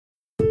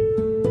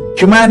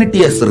humanity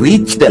has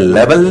reached a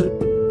level,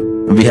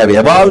 we have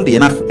evolved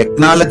enough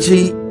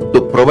technology to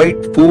provide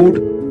food,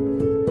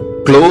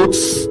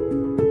 clothes,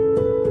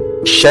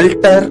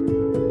 shelter,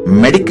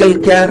 medical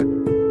care,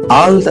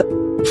 all the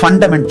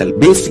fundamental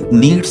basic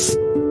needs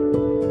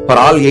for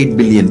all 8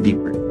 billion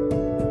people.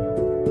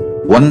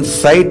 One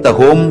side the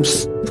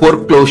homes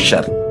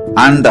foreclosure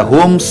and the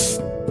homes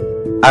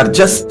are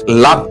just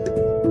locked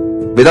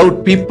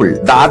without people.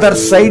 The other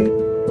side,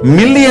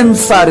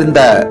 millions are in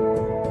the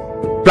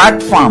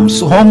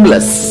platforms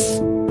homeless.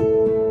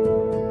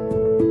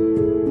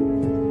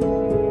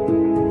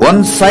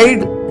 One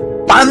side,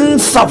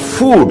 tons of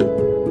food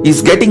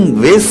is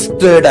getting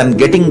wasted and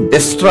getting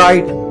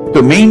destroyed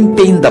to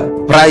maintain the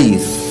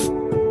price.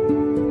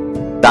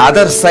 The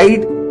other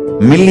side,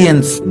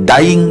 millions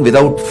dying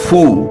without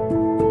food.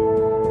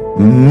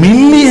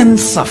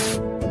 Millions of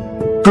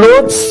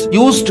clothes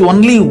used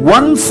only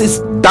once is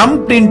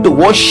dumped into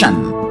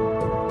ocean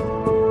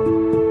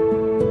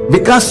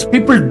because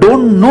people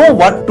don't know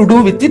what to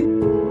do with it.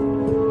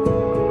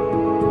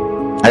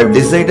 I have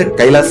decided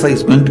Kailasa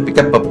is going to pick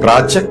up a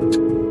project.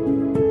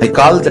 I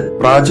call that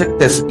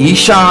project as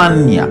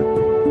Ishanya,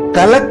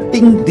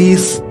 collecting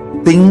these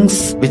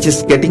things which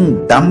is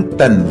getting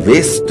dumped and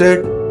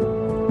wasted,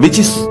 which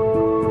is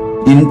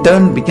in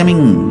turn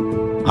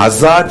becoming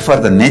hazard for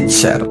the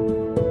nature,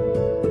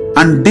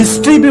 and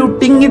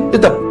distributing it to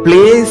the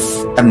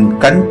place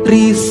and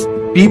countries,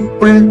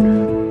 people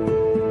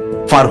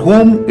for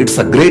whom it's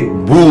a great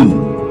boon.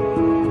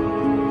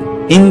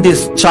 In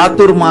this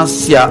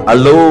Chaturmasya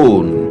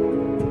alone,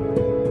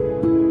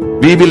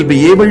 we will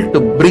be able to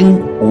bring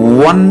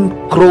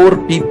 1 crore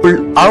people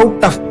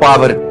out of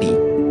poverty.